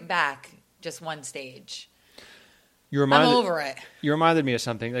 let's bring it back just one stage. I'm over it. You reminded me of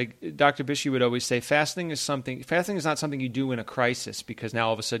something. Like Dr. Bishop would always say, fasting is not something you do in a crisis because now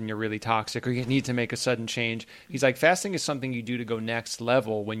all of a sudden you're really toxic or you need to make a sudden change. He's like, fasting is something you do to go next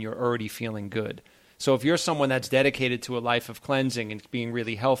level when you're already feeling good. So if you're someone that's dedicated to a life of cleansing and being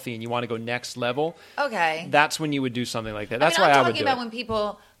really healthy and you want to go next level, okay, that's when you would do something like that. That's I'm why I would talking do about it. when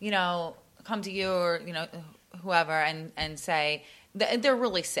people, come to you or, whoever and say they're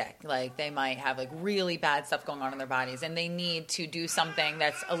really sick. Like they might have like really bad stuff going on in their bodies and they need to do something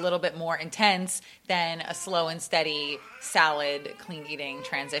that's a little bit more intense than a slow and steady salad, clean eating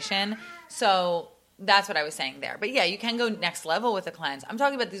transition. So that's what I was saying there. But yeah, you can go next level with a cleanse. I'm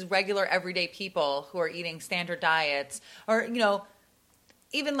talking about these regular everyday people who are eating standard diets or,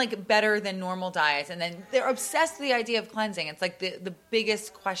 even like better than normal diets. And then they're obsessed with the idea of cleansing. It's like the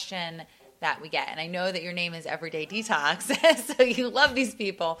biggest question that we get. And I know that your name is Everyday Detox, so you love these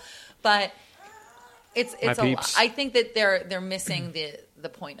people. But it's a lot. I think that they're missing the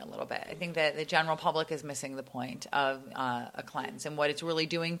point a little bit. I think that the general public is missing the point of a cleanse and what it's really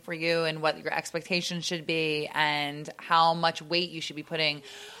doing for you and what your expectations should be and how much weight you should be putting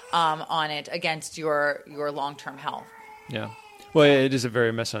on it against your long-term health. Yeah. Well, it is a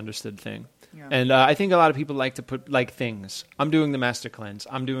very misunderstood thing. Yeah. And I think a lot of people like to put like things. I'm doing the master cleanse.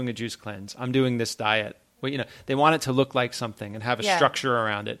 I'm doing a juice cleanse. I'm doing this diet. Well, they want it to look like something and have a structure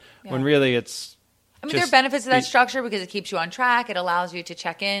around it when really it's there are benefits to that structure because it keeps you on track. It allows you to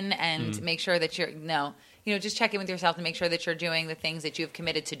check in and make sure that just check in with yourself to make sure that you're doing the things that you've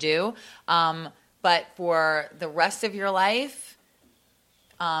committed to do. But for the rest of your life,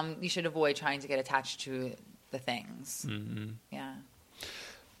 you should avoid trying to get attached to the things. Mm-hmm. Yeah.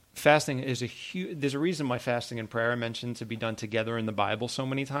 Fasting is there's a reason why fasting and prayer are mentioned to be done together in the Bible so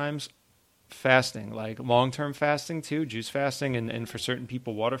many times. Fasting, like long-term fasting too, juice fasting, and for certain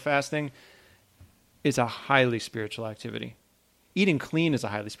people, water fasting, is a highly spiritual activity. Eating clean is a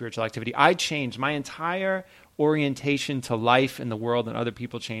highly spiritual activity. I changed my entire orientation to life and the world and other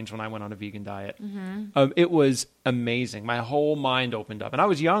people changed when I went on a vegan diet. Mm-hmm. It was amazing. My whole mind opened up. And I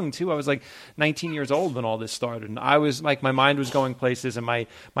was young too. I was like 19 years old when all this started. And I was like, my mind was going places and my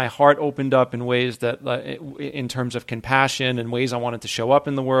heart opened up in ways that, in terms of compassion and ways I wanted to show up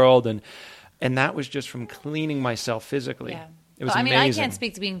in the world. And that was just from cleaning myself physically. Yeah. It was amazing. I can't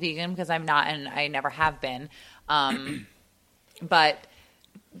speak to being vegan because I'm not and I never have been. But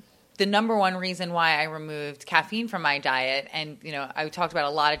the number one reason why I removed caffeine from my diet, and I talked about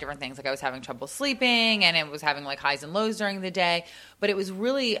a lot of different things, like I was having trouble sleeping, and it was having like highs and lows during the day, but it was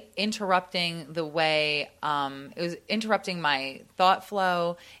really interrupting the way, it was interrupting my thought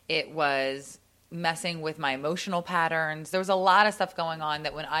flow. It was messing with my emotional patterns. There was a lot of stuff going on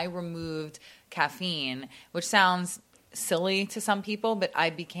that when I removed caffeine, which sounds silly to some people, but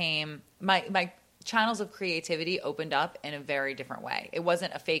I became my channels of creativity opened up in a very different way. It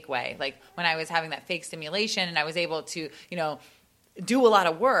wasn't a fake way. Like when I was having that fake stimulation and I was able to, do a lot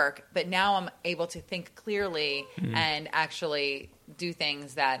of work, but now I'm able to think clearly and actually do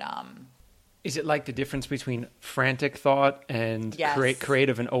things that, Is it like the difference between frantic thought and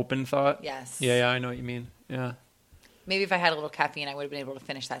creative and open thought? Yes. Yeah, I know what you mean. Yeah. Maybe if I had a little caffeine, I would have been able to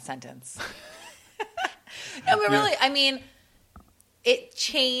finish that sentence. No, but really, I mean, it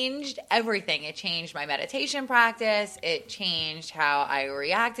changed everything. It changed my meditation practice. It changed how I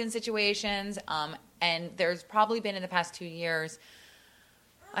react in situations. And there's probably been in the past 2 years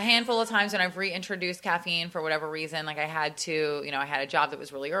a handful of times when I've reintroduced caffeine for whatever reason. Like I had to, I had a job that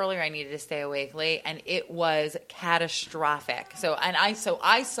was really early. I needed to stay awake late, and it was catastrophic. So I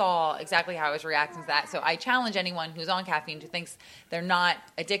saw exactly how I was reacting to that. So I challenge anyone who's on caffeine who thinks they're not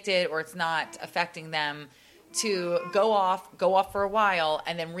addicted or it's not affecting them to go off for a while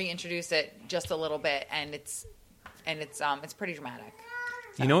and then reintroduce it just a little bit, and it's pretty dramatic.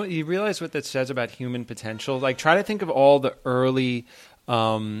 You know, you realize what that says about human potential? Like, try to think of all the early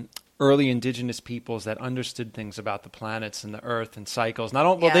indigenous peoples that understood things about the planets and the earth and cycles. Not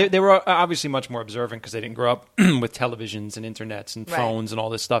all, well, they were obviously much more observant because they didn't grow up with televisions and internets and phones and all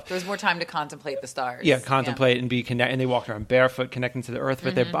this stuff. There was more time to contemplate the stars. Yeah, contemplate and be connected. And they walked around barefoot, connecting to the earth,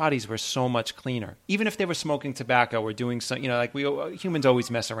 but their bodies were so much cleaner. Even if they were smoking tobacco or doing some, like humans always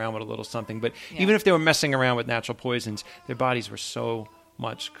mess around with a little something, but even if they were messing around with natural poisons, their bodies were so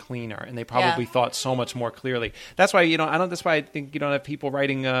much cleaner, and they probably thought so much more clearly. That's why that's why I think you don't have people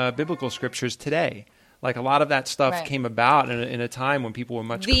writing biblical scriptures today. Like, a lot of that stuff came about in a time when people were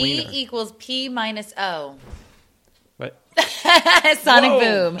much cleaner. V equals P minus O. What? Sonic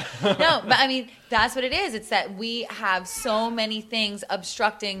boom. No, but I mean, that's what it is. It's that we have so many things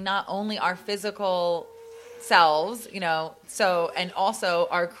obstructing not only our physical selves, and also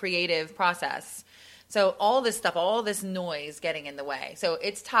our creative process. So all this stuff, all this noise getting in the way. So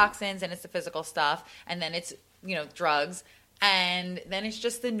it's toxins and it's the physical stuff, and then it's, drugs, and then it's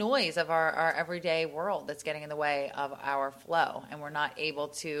just the noise of our everyday world that's getting in the way of our flow, and we're not able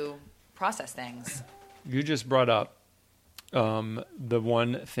to process things. You just brought up the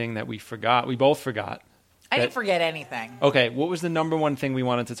one thing that we forgot. We both forgot. I didn't forget anything. Okay, what was the number one thing we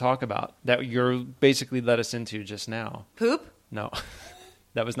wanted to talk about that you're basically led us into just now? Poop? No.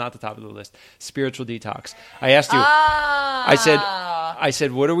 That was not the top of the list. Spiritual detox. I asked you. I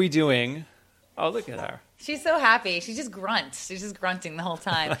said, what are we doing? Oh, look at her. She's so happy. She just grunts. She's just grunting the whole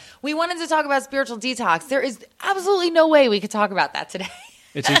time. We wanted to talk about spiritual detox. There is absolutely no way we could talk about that today.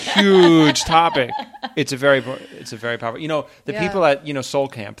 It's a huge topic. It's a very powerful. The people at Soul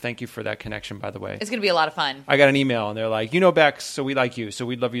Camp. Thank you for that connection, by the way. It's going to be a lot of fun. I got an email and they're like, Bex, so we like you, so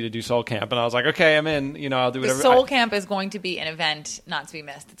we'd love you to do Soul Camp. And I was like, okay, I'm in. I'll do whatever. The Soul Camp is going to be an event not to be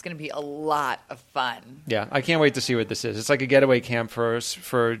missed. It's going to be a lot of fun. Yeah, I can't wait to see what this is. It's like a getaway camp for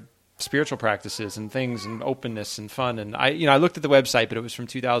spiritual practices and things and openness and fun. And I looked at the website, but it was from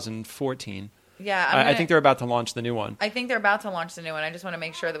 2014. Yeah, I think they're about to launch the new one. I think they're about to launch the new one. I just want to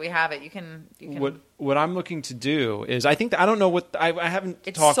make sure that we have it. You can. What I'm looking to do is, I don't know what I haven't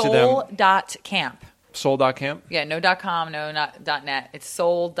talked to them. It's soul.camp. Soul.camp? Yeah, no .com, no not .net. It's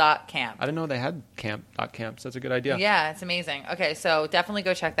soul.camp. I didn't know they had camps. That's a good idea. Yeah, it's amazing. Okay, so definitely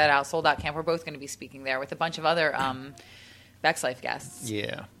go check that out. Soul.camp. We're both going to be speaking there with a bunch of other Bex Life guests.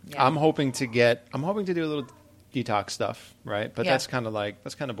 Yeah. I'm hoping to do a little detox stuff, right? But that's kind of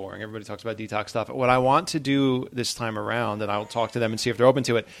boring. Everybody talks about detox stuff. What I want to do this time around, and I'll talk to them and see if they're open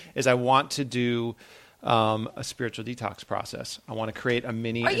to it, is I want to do a spiritual detox process. I want to create a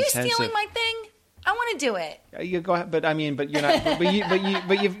mini intensive. Are you stealing my thing? I want to do it. You go ahead, but you're not.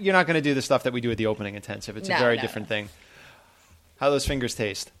 You're not going to do the stuff that we do at the opening intensive. It's a very different thing. How do those fingers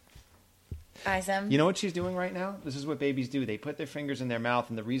taste? Awesome. You know what she's doing right now? This is what babies do. They put their fingers in their mouth,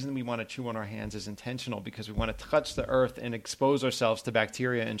 and the reason we want to chew on our hands is intentional, because we want to touch the earth and expose ourselves to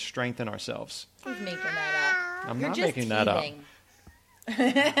bacteria and strengthen ourselves. He's making that up. I'm not making that up.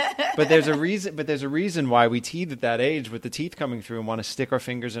 But there's a reason why we teethe at that age with the teeth coming through and want to stick our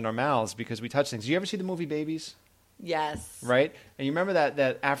fingers in our mouths, because we touch things. Do you ever see the movie Babies? Yes. Right? And you remember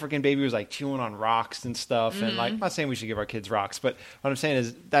that African baby was like chewing on rocks and stuff. Mm-hmm. And like, I'm not saying we should give our kids rocks, but what I'm saying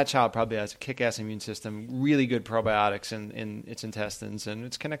is that child probably has a kick-ass immune system, really good probiotics in its intestines, and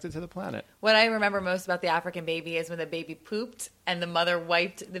it's connected to the planet. What I remember most about the African baby is when the baby pooped and the mother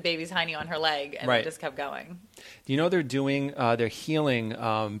wiped the baby's hiney on her leg, and it just kept going. Do you know they're healing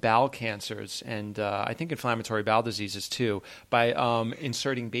bowel cancers and I think inflammatory bowel diseases too by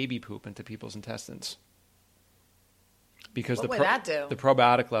inserting baby poop into people's intestines? Because what would that do? The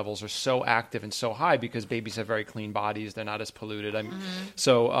probiotic levels are so active and so high because babies have very clean bodies. They're not as polluted.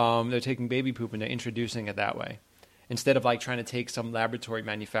 So they're taking baby poop and they're introducing it that way. Instead of like trying to take some laboratory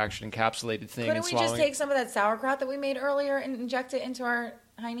manufactured encapsulated thing and swallowing. Couldn't we just take some of that sauerkraut that we made earlier and inject it into our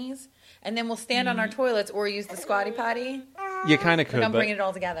heinies? And then we'll stand on our toilets or use the squatty potty? You kind of could. I'm bringing it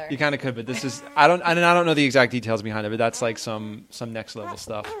all together. You kind of could, but this is I don't know the exact details behind it, but that's like some next level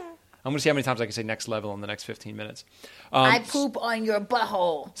stuff. I'm going to see how many times I can say next level in the next 15 minutes. I poop on your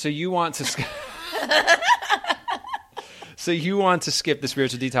butthole. So you want to skip the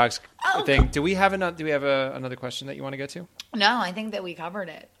spiritual detox thing. Do we have another question that you want to get to? No, I think that we covered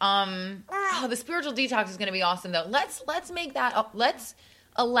it. The spiritual detox is going to be awesome though. Let's make that up. Let's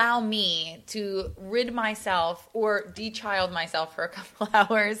allow me to rid myself or de-child myself for a couple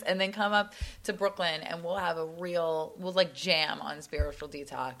hours and then come up to Brooklyn and we'll like jam on spiritual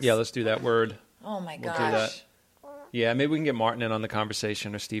detox. Yeah, let's do that word. Oh my gosh. We'll do that. Yeah, maybe we can get Martin in on the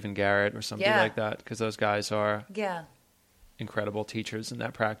conversation or Stephen Garrett or somebody like that, because those guys are incredible teachers in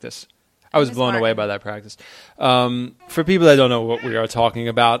that practice. I was blown away by that practice. For people that don't know what we are talking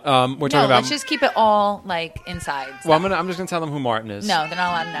about, we're talking about. Let's just keep it all like inside. Well, I'm just gonna tell them who Martin is. No, they're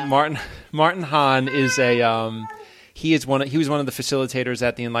not allowed to know. Martin Hahn is a. He was one of the facilitators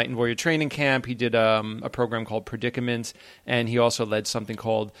at the Enlightened Warrior Training Camp. He did a program called Predicament, and he also led something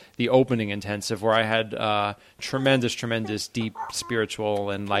called the Opening Intensive, where I had tremendous deep spiritual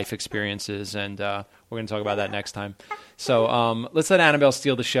and life experiences, and we're going to talk about that next time. So let's let Annabelle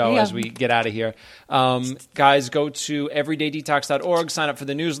steal the show as we get out of here. Guys, go to everydaydetox.org, sign up for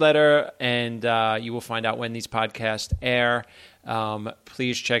the newsletter, and you will find out when these podcasts air.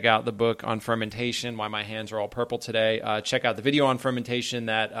 Please check out the book on fermentation, Why My Hands Are All Purple Today. Check out the video on fermentation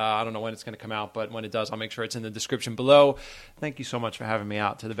that I don't know when it's going to come out, but when it does, I'll make sure it's in the description below. Thank you so much for having me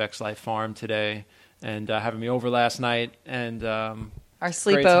out to the Beck's Life Farm today and having me over last night. And our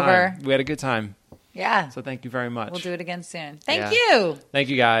sleepover. We had a good time. Yeah. So thank you very much. We'll do it again soon. Thank you. Thank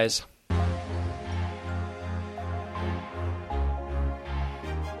you, guys.